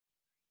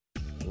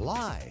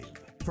Live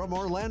from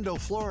Orlando,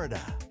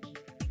 Florida,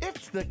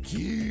 it's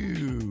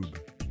theCUBE,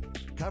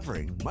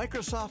 covering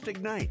Microsoft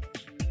Ignite.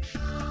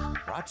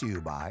 Brought to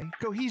you by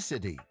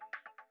Cohesity.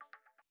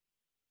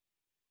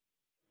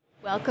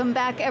 Welcome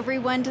back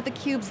everyone to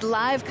theCUBE's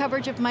live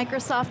coverage of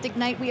Microsoft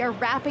Ignite. We are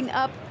wrapping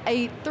up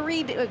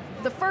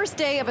the first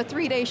day of a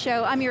 3-day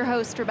show. I'm your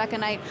host, Rebecca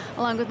Knight,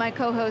 along with my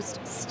co-host,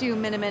 Stu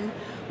Miniman.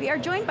 We are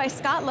joined by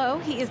Scott Lowe.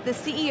 He is the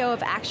CEO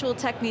of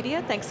ActualTech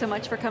Media. Thanks so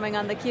much for coming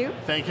on theCUBE.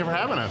 Thank you for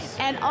having us.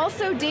 And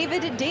also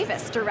David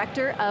Davis,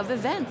 Director of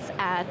Events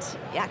at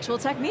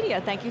ActualTech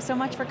Media. Thank you so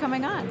much for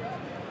coming on.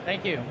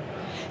 Thank you.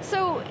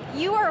 So,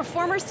 you are a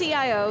former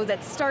CIO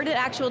that started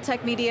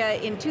ActualTech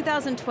Media in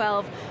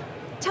 2012.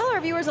 Tell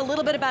our viewers a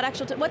little bit about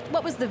ActualTech.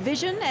 What was the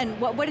vision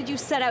and what did you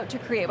set out to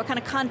create? What kind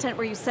of content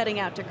were you setting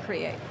out to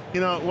create?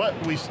 You know, what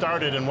we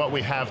started and what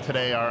we have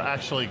today are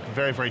actually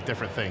very, very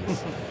different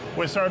things.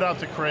 We started out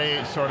to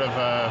create sort of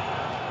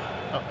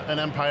an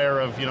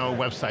empire of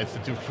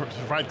websites to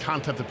provide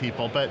content to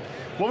people, but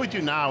what we do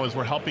now is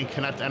we're helping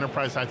connect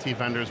enterprise IT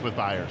vendors with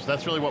buyers.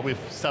 That's really what we've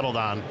settled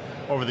on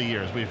over the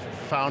years. We've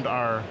found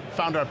our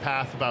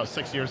path about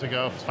 6 years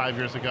ago, 5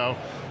 years ago,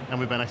 and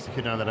we've been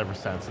executing on that ever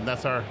since. And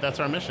that's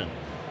our mission,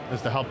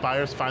 is to help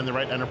buyers find the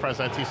right enterprise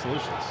IT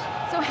solutions.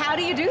 So how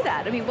do you do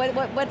that? I mean,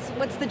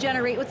 what's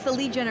the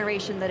lead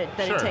generation that it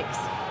takes?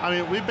 I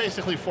mean, we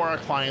basically, for our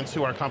clients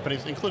who are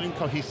companies, including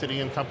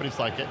Cohesity and companies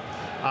like it,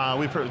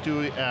 we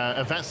do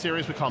event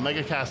series we call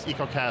Megacast,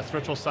 EcoCast,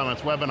 virtual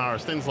summits,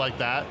 webinars, things like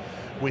that.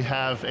 We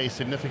have a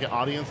significant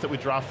audience that we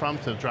draw from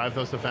to drive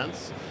those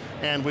events.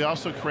 And we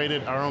also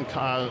created our own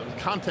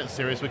content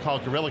series we call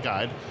Gorilla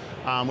Guide,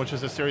 which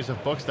is a series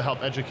of books to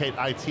help educate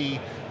IT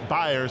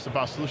buyers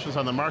about solutions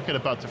on the market,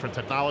 about different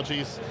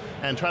technologies,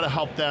 and try to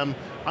help them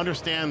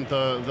understand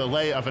the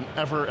lay of an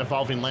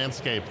ever-evolving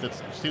landscape that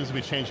seems to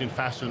be changing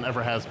faster than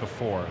ever has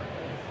before.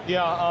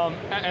 Yeah,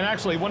 and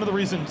actually one of the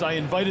reasons I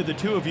invited the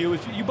two of you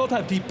is you both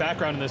have deep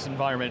background in this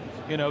environment.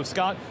 You know,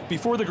 Scott,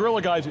 before the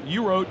Gorilla Guides,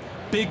 you wrote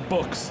big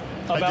books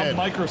about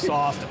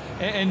Microsoft.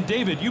 And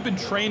David, you've been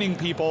training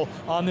people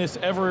on this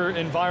ever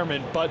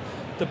environment, but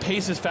the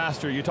pace is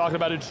faster. You talked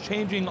about it's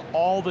changing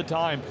all the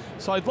time.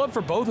 So I'd love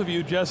for both of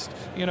you just,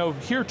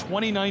 here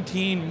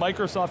 2019,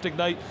 Microsoft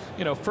Ignite,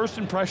 first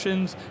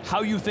impressions,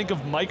 how you think of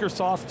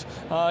Microsoft,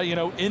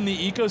 in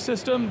the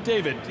ecosystem.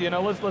 David,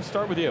 let's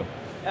start with you.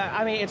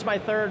 I mean, it's my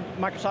third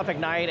Microsoft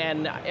Ignite,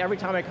 and every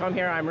time I come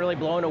here, I'm really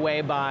blown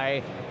away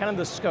by kind of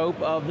the scope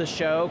of the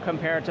show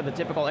compared to the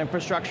typical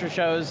infrastructure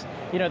shows,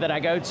 that I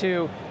go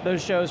to.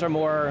 Those shows are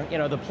more,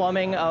 the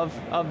plumbing of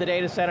the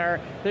data center.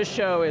 This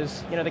show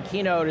is, the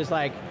keynote is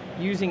like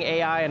using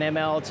AI and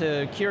ML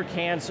to cure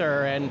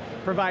cancer and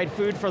provide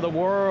food for the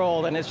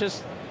world, and it's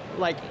just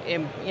like,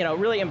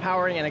 really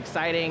empowering and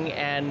exciting,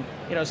 and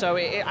so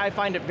I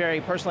find it very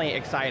personally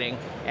exciting.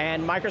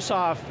 And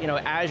Microsoft,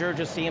 Azure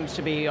just seems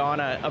to be on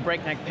a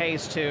breakneck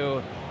pace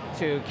to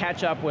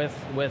catch up with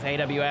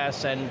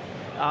AWS and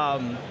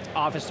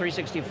Office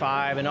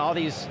 365 and all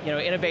these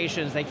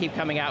innovations they keep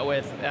coming out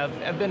with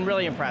have been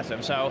really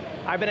impressive. So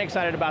I've been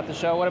excited about the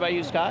show. What about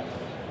you, Scott?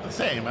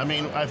 Same. I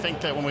mean, I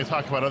think that when we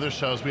talk about other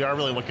shows, we are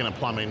really looking at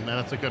plumbing, and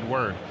that's a good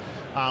word.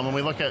 When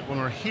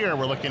we're here,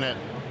 we're looking at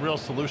real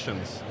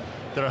solutions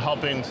that are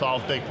helping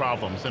solve big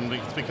problems. And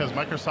it's because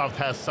Microsoft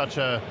has such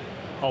a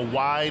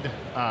wide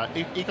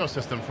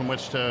ecosystem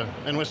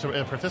in which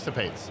it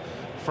participates.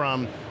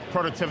 From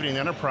productivity in the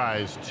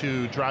enterprise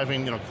to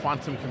driving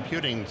quantum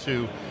computing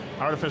to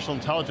artificial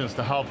intelligence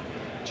to help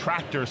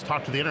tractors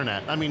talk to the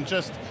internet. I mean,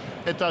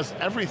 it does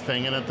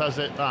everything, and it does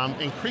it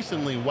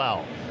increasingly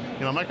well.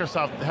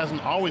 Microsoft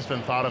hasn't always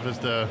been thought of as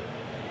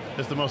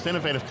the most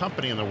innovative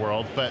company in the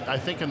world, but I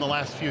think in the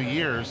last few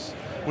years,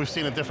 we've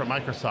seen a different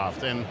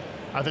Microsoft, and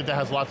I think that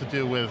has a lot to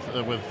do with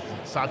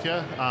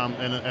Satya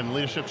and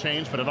leadership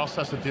change, but it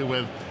also has to do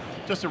with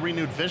just a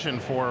renewed vision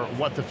for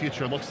what the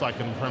future looks like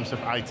in terms of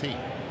IT.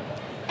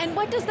 And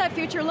what does that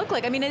future look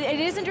like? I mean, it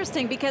is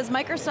interesting because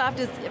Microsoft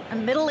is a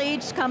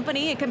middle-aged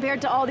company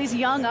compared to all these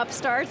young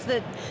upstarts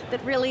that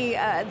really,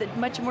 that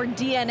much more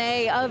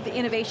DNA of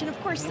innovation. Of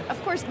course,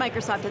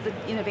 Microsoft has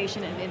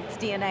innovation in its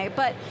DNA,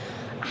 but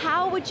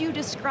how would you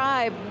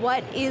describe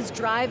what is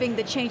driving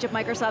the change of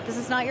Microsoft? This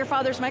is not your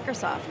father's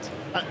Microsoft.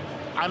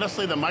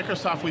 Honestly, the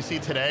Microsoft we see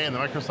today and the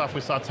Microsoft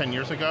we saw 10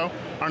 years ago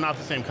are not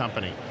the same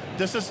company.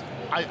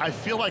 I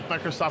feel like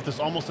Microsoft is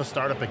almost a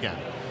startup again.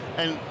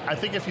 And I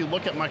think if you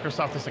look at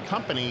Microsoft as a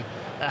company,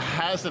 it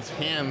has its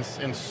hands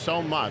in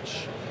so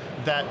much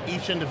that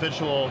each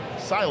individual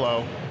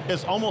silo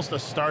is almost a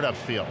startup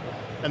feel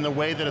in the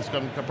way that it's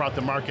brought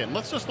to market. And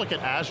let's just look at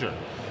Azure.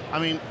 I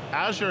mean,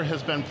 Azure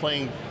has been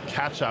playing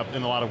catch up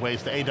in a lot of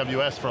ways to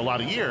AWS for a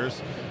lot of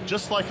years,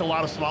 just like a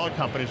lot of smaller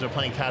companies are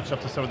playing catch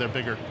up to some of their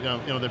bigger,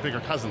 their bigger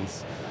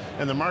cousins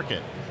in the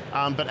market.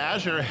 But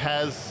Azure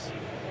has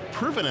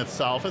proven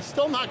itself. It's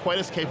still not quite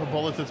as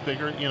capable as its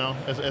bigger,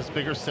 as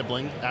bigger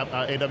sibling,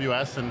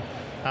 AWS,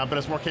 but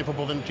it's more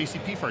capable than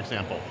GCP, for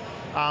example.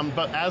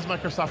 But as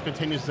Microsoft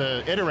continues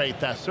to iterate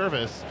that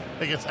service,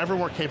 it gets ever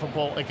more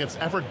capable, it gets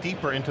ever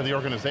deeper into the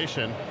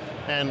organization,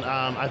 And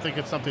I think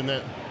it's something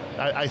that,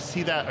 I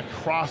see that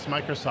across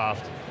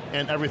Microsoft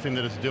and everything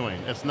that it's doing.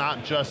 It's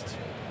not just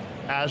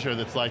Azure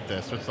that's like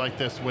this. It's like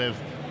this with,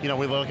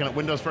 we're looking at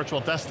Windows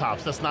virtual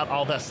desktops. That's not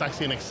all that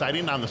sexy and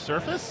exciting on the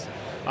surface.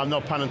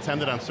 No pun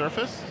intended on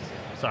Surface,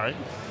 sorry.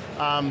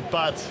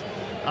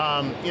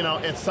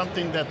 It's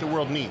something that the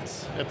world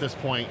needs at this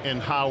point in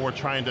how we're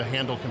trying to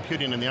handle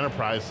computing in the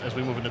enterprise as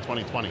we move into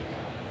 2020.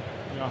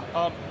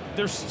 Yeah.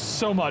 There's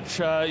so much,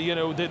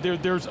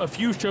 there's a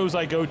few shows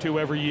I go to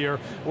every year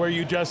where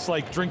you just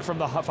like drink from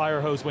the fire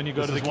hose when you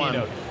go to the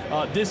keynote.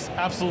 This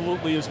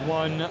absolutely is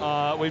one,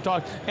 we've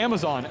talked,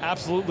 Amazon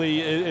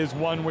absolutely is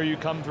one where you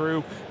come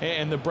through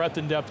and the breadth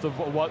and depth of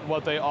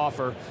what they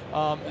offer.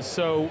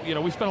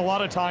 We spent a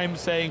lot of time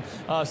saying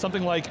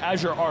something like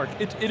Azure Arc,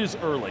 it is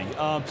early,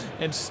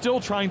 and still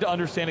trying to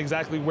understand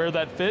exactly where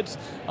that fits.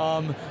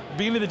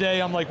 Beginning of the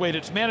day, I'm like, wait,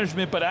 it's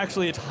management, but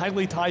actually it's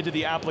highly tied to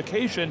the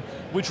application,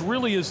 which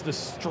really is the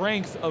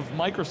strength of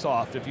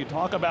Microsoft. If you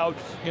talk about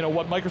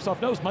what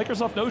Microsoft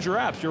knows your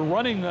apps. You're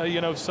running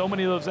so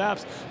many of those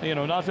apps,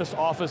 not just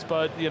Office,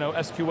 but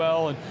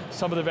SQL and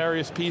some of the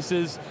various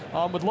pieces.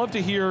 Would love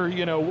to hear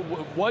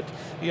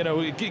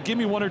give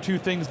me one or two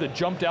things that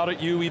jumped out at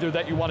you, either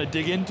that you want to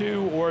dig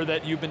into or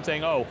that you've been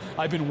saying, oh,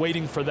 I've been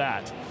waiting for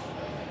that.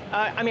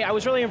 I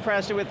was really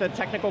impressed with the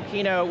technical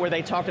keynote where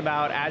they talked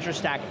about Azure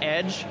Stack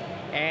Edge,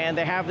 and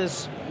they have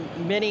this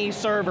mini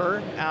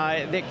server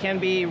that can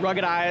be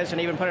ruggedized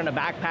and even put in a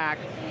backpack,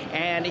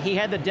 and he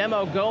had the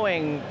demo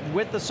going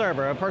with the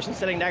server, a person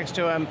sitting next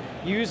to him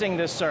using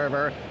this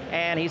server,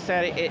 and he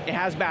said it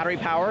has battery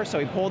power, so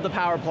he pulled the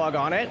power plug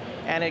on it,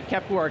 and it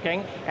kept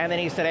working, and then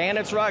he said, and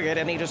it's rugged,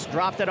 and he just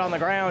dropped it on the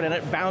ground, and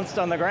it bounced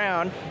on the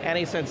ground, and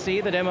he said,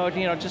 see, the demo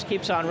just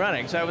keeps on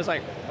running. So it was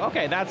like,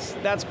 okay,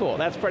 that's cool,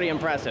 that's pretty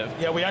impressive.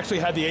 Yeah, we actually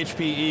had the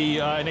HPE,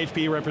 an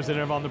HPE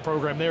representative on the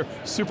program. They're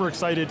super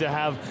excited to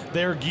have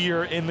their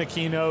gear in the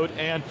keynote,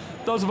 and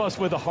those of us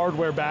with a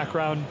hardware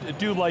background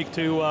do like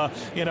to,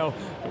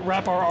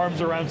 wrap our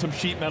arms around some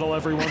sheet metal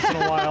every once in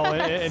a while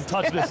and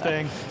touch this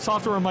thing.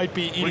 Software might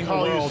be eating the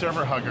world. We call you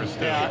server huggers,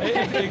 Steve.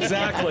 Yeah,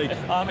 exactly.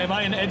 Am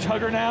I an edge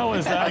hugger now?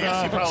 Is that? I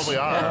guess you probably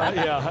are.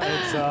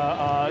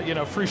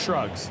 It's free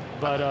shrugs.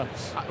 But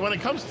when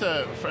it comes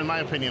to, in my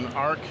opinion,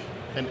 Arc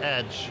and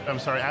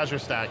Azure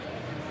Stack,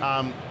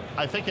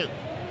 I think it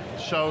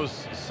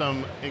shows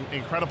some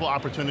incredible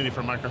opportunity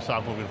for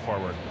Microsoft moving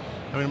forward.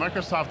 I mean,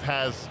 Microsoft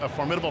has a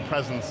formidable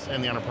presence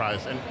in the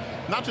enterprise, and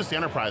not just the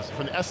enterprise,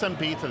 from the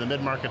SMB to the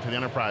mid-market to the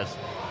enterprise,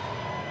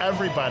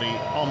 everybody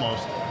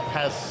almost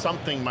has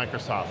something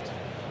Microsoft.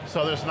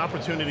 So there's an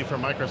opportunity for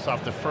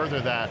Microsoft to further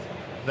that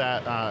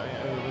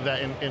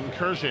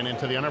incursion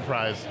into the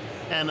enterprise,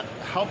 and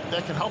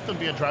that can help them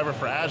be a driver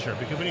for Azure,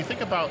 because when you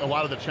think about a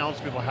lot of the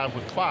challenges people have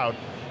with cloud,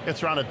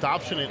 it's around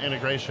adoption and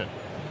integration.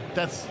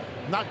 That's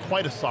not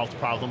quite a solved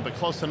problem, but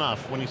close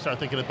enough when you start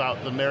thinking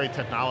about the married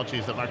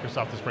technologies that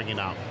Microsoft is bringing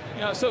out.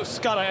 Yeah, so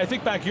Scott, I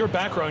think back your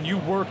background, you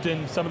worked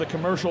in some of the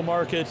commercial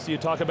markets, you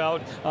talk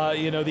about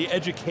the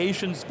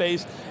education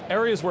space,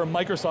 areas where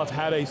Microsoft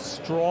had a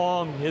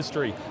strong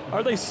history.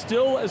 Are they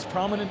still as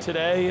prominent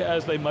today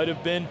as they might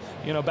have been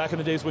back in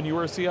the days when you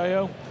were a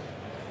CIO?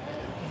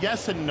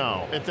 Yes and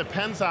no. It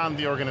depends on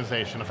the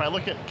organization. If I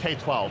look at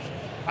K-12,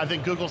 I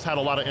think Google's had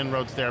a lot of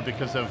inroads there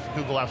because of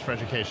Google Apps for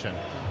Education.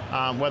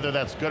 Whether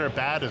that's good or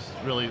bad is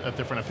really a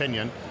different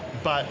opinion,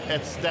 but I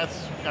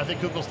think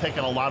Google's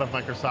taken a lot of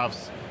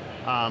Microsoft's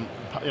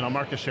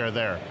market share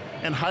there.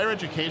 In higher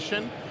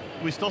education,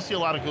 we still see a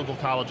lot of Google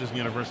colleges and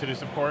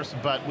universities, of course,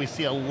 but we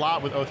see a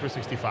lot with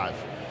O365.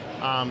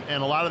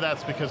 And a lot of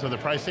that's because of the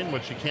pricing,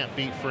 which you can't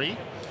beat free,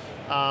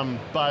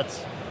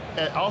 but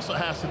it also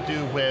has to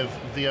do with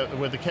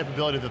the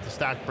capability that the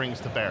stack brings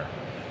to bear.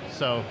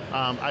 So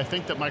I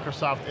think that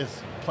Microsoft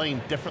is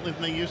playing differently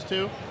than they used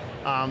to.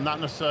 Not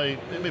necessarily,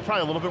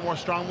 probably a little bit more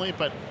strongly,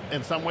 but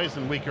in some ways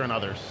and weaker in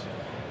others.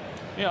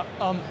 Yeah,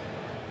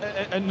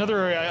 another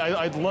area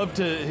I'd love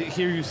to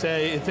hear you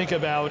think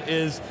about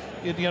is,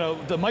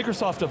 the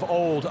Microsoft of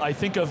old, I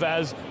think of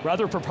as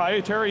rather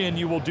proprietary, and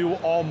you will do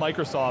all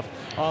Microsoft.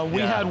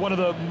 We had one of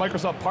the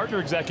Microsoft partner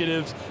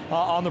executives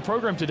on the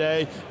program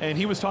today, and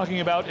he was talking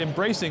about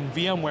embracing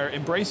VMware,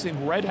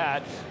 embracing Red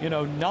Hat,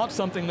 not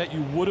something that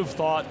you would have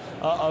thought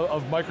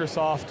of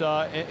Microsoft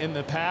in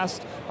the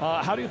past.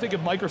 How do you think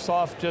of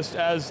Microsoft just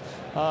as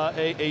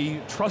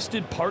a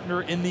trusted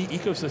partner in the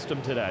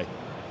ecosystem today?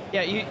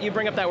 Yeah, you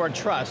bring up that word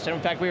trust, and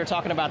in fact we were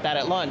talking about that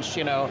at lunch.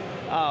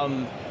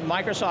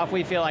 Microsoft,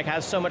 we feel like,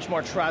 has so much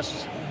more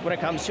trust when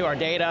it comes to our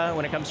data,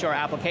 when it comes to our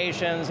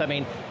applications. I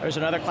mean, there's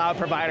another cloud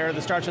provider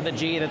that starts with a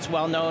G that's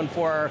well known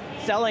for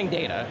selling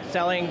data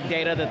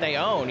that they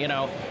own,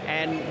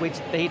 and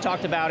he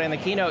talked about in the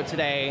keynote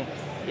today,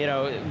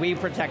 we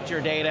protect your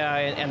data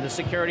and the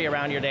security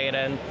around your data,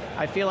 and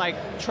I feel like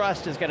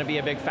trust is going to be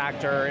a big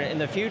factor in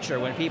the future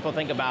when people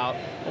think about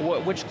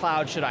which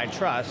cloud should I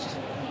trust.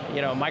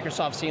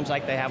 Microsoft seems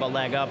like they have a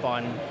leg up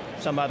on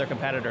some other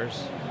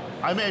competitors.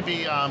 I may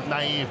be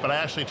naive, but I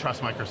actually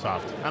trust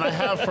Microsoft, and I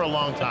have for a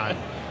long time.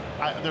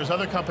 There's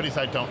other companies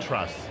I don't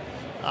trust.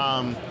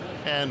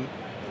 And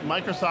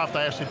Microsoft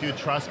I actually do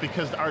trust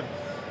because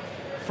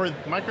for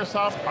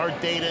Microsoft, our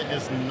data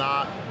is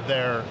not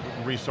their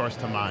resource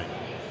to mine.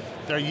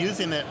 They're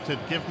using it to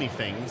give me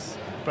things,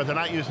 but they're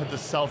not using it to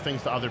sell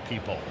things to other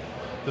people.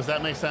 Does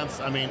that make sense?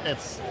 I mean,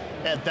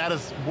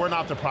 we're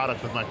not the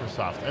product with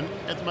Microsoft. And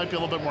it might be a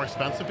little bit more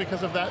expensive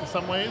because of that in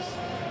some ways,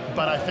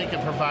 but I think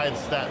it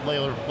provides that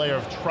layer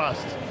of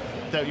trust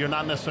that you're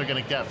not necessarily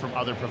going to get from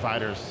other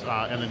providers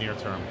in the near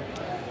term.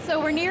 So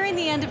we're nearing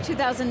the end of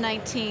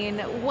 2019.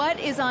 What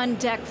is on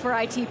deck for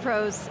IT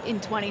pros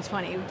in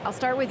 2020? I'll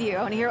start with you.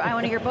 I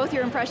want to hear both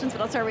your impressions,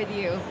 but I'll start with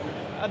you.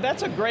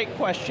 That's a great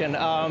question.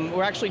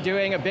 We're actually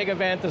doing a big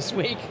event this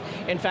week,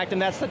 in fact,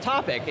 and that's the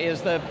topic,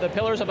 is the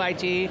pillars of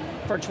IT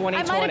for 2020.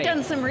 I might have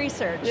done some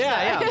research.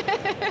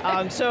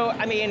 Yeah. So,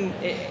 I mean,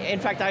 in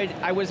fact,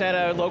 I was at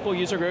a local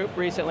user group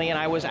recently and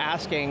I was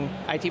asking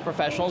IT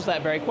professionals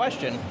that very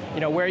question.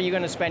 Where are you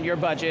going to spend your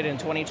budget in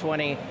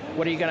 2020?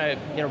 What are you going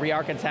to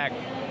re-architect?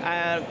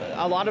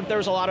 There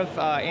was a lot of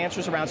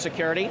answers around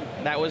security.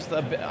 That was,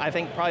 I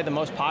think, probably the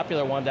most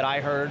popular one that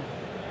I heard.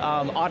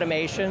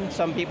 Automation,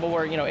 some people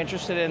were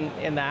interested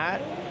in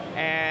that,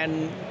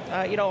 and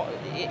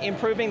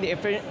improving the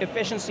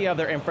efficiency of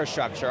their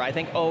infrastructure, I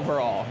think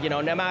overall,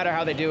 no matter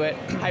how they do it,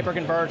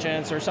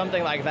 hyperconvergence or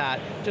something like that,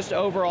 just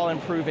overall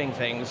improving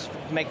things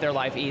to make their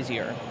life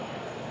easier.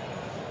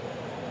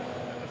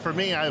 For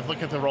me, I've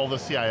looked at the role of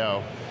the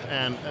CIO,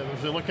 and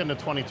as we look into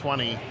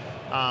 2020,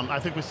 I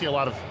think we see a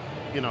lot of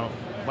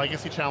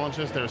legacy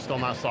challenges that are still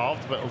not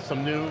solved, but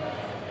some new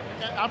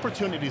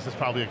opportunities is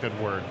probably a good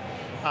word.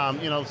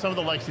 Some of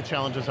the legacy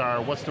challenges are,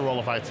 what's the role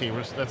of IT?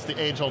 That's the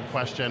age-old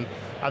question.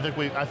 I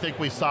think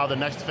we saw the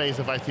next phase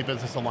of IT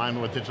business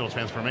alignment with digital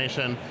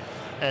transformation,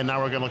 and now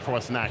we're going to look for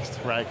what's next,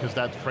 right? Because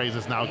that phrase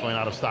is now going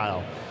out of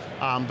style.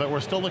 But we're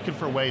still looking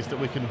for ways that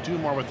we can do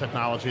more with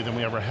technology than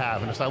we ever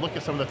have. And as I look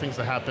at some of the things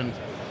that happened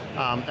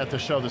at the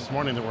show this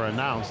morning that were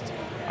announced,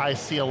 I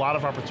see a lot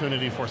of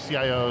opportunity for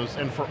CIOs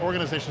and for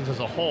organizations as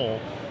a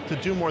whole to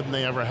do more than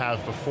they ever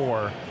have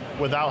before,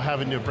 without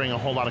having to bring a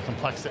whole lot of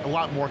complexity, a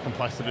lot more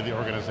complexity to the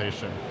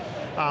organization.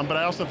 But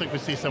I also think we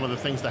see some of the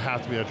things that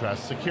have to be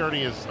addressed.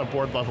 Security is a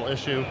board level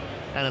issue,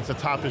 and it's a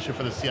top issue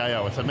for the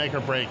CIO. It's a make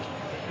or break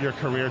your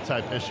career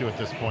type issue at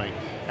this point.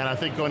 And I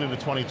think going into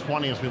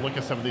 2020, as we look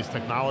at some of these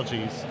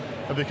technologies,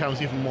 it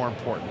becomes even more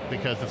important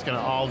because it's going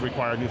to all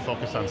require a new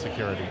focus on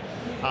security.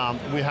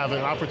 We have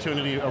an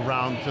opportunity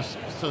around just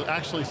to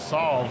actually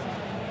solve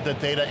the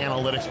data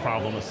analytics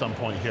problem at some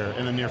point here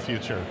in the near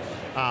future.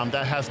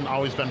 That hasn't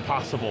always been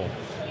possible.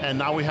 And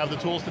now we have the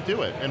tools to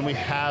do it. And we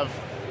have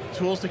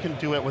tools that can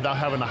do it without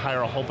having to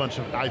hire a whole bunch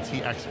of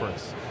IT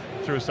experts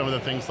through some of the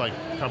things like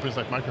companies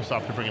like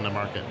Microsoft are bringing to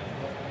market.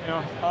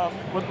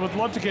 Would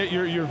love to get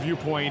your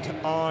viewpoint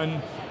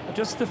on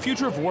just the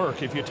future of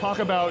work. If you talk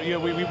about, we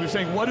were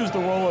saying, what is the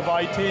role of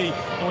IT?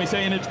 And we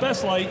say in its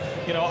best light,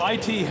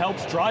 IT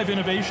helps drive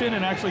innovation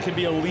and actually can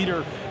be a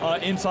leader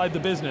inside the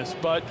business.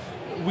 But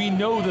we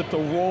know that the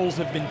roles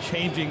have been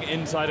changing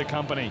inside a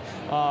company.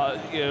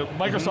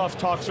 Microsoft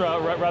talks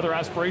rather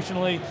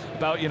aspirationally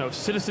about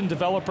citizen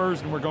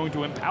developers, and we're going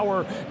to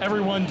empower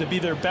everyone to be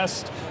their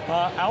best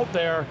out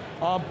there.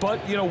 But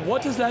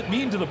what does that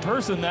mean to the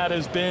person that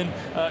has been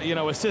a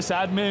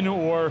sysadmin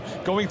or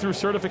going through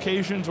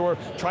certifications or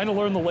trying to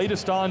learn the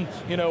latest on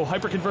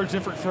hyperconverged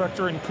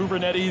infrastructure and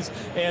Kubernetes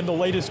and the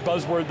latest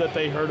buzzword that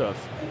they heard of?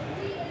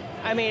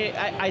 I mean,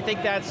 I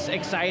think that's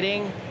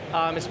exciting.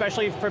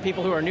 Especially for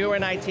people who are newer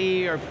in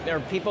IT or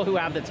people who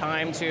have the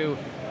time to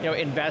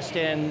invest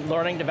in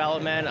learning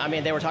development. I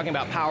mean, they were talking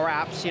about Power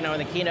Apps in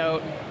the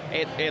keynote.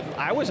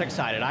 I was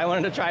excited. I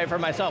wanted to try it for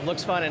myself.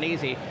 Looks fun and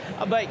easy.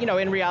 But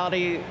in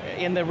reality,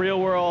 in the real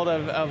world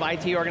of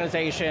IT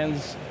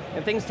organizations,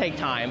 things take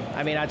time.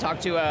 I mean, I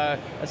talked to a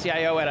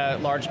CIO at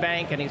a large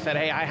bank and he said,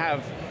 hey, I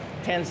have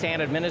 10 SAN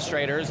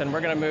administrators and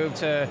we're going to move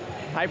to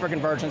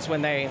hyperconvergence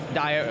when they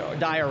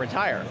die or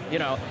retire.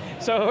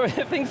 So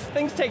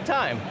things take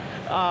time.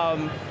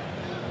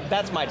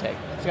 That's my take.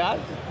 Scott?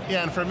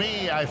 Yeah, and for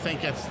me, I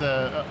think it's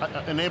the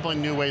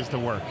enabling new ways to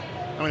work.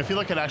 I mean, if you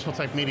look at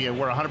ActualTech Media,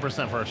 we're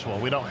 100% virtual.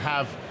 We don't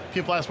have,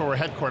 people ask where we're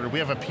headquartered, we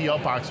have a PO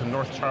box in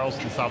North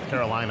Charleston, South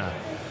Carolina.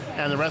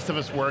 And the rest of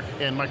us work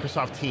in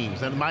Microsoft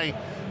Teams. And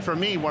for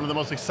me, one of the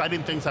most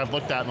exciting things I've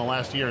looked at in the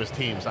last year is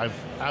Teams. I've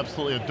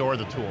absolutely adored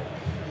the tool.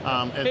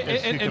 As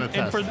you can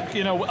attest.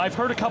 And I've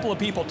heard a couple of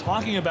people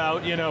talking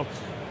about,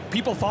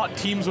 people thought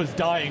Teams was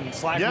dying,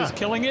 Slack was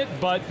killing it,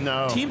 but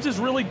no. Teams is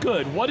really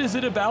good. What is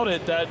it about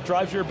it that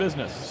drives your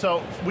business?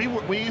 So we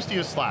used to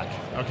use Slack,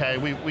 okay?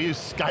 We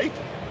used Skype,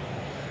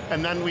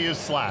 and then we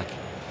used Slack.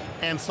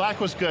 And Slack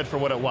was good for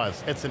what it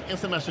was. It's an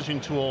instant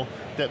messaging tool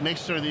that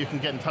makes sure that you can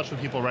get in touch with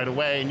people right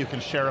away and you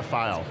can share a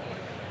file.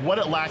 What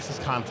it lacks is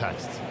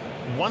context.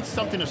 Once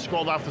something is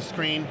scrolled off the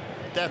screen,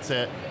 that's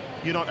it.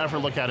 You don't ever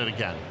look at it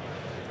again.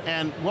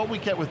 And what we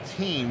get with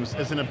Teams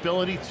is an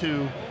ability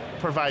to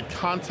provide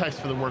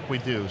context for the work we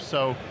do.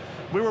 So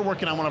we were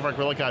working on one of our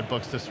Gorilla Guide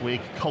books this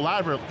week,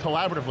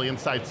 collaboratively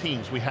inside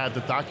Teams. We had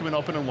the document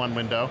open in one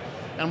window,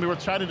 and we were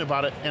chatting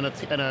about it in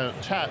a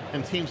chat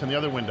in Teams in the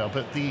other window.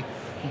 But the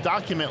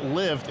document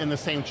lived in the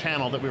same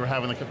channel that we were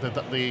having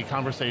the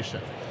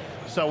conversation.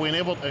 So we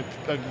enabled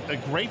a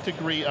great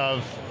degree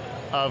of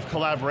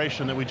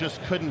collaboration that we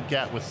just couldn't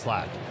get with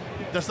Slack.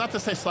 That's not to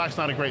say Slack's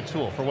not a great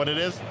tool. For what it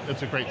is,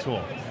 it's a great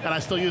tool. And I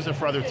still use it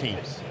for other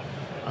teams,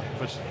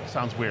 which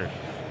sounds weird.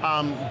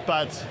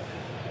 But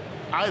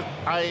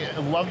I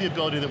love the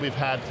ability that we've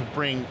had to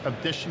bring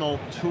additional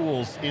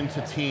tools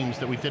into Teams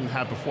that we didn't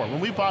have before. When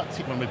we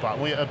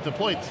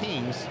deployed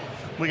Teams,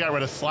 we got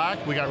rid of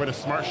Slack, we got rid of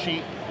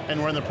Smartsheet,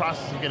 and we're in the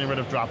process of getting rid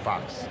of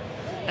Dropbox.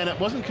 And it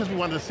wasn't because we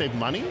wanted to save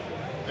money.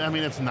 I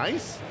mean, it's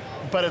nice,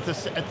 but at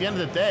the end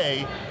of the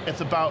day,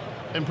 it's about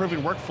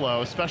improving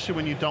workflow, especially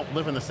when you don't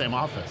live in the same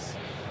office.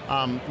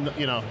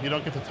 You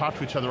don't get to talk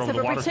to each other over the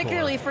water cooler.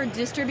 Particularly for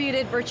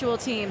distributed virtual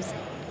teams,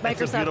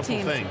 Microsoft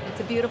Teams. It's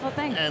a beautiful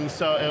thing. And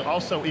so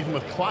also, even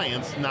with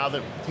clients, now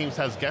that Teams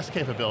has guest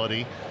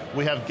capability,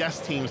 we have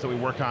guest teams that we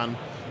work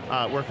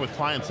with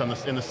clients on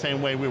this in the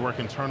same way we work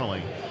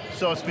internally.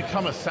 So it's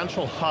become a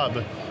central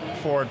hub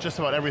for just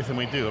about everything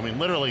we do. I mean,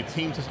 literally,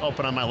 Teams is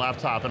open on my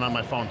laptop and on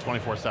my phone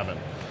 24/7.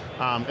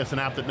 It's an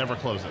app that never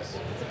closes.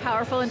 It's a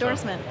powerful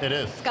endorsement. So, it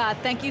is. Scott,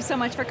 thank you so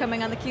much for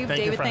coming on theCUBE.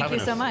 David, thank you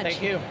so much.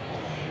 Thank you.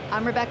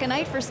 I'm Rebecca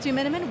Knight for Stu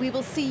Miniman. We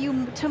will see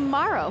you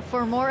tomorrow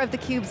for more of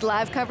theCUBE's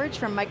live coverage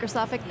from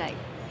Microsoft Ignite.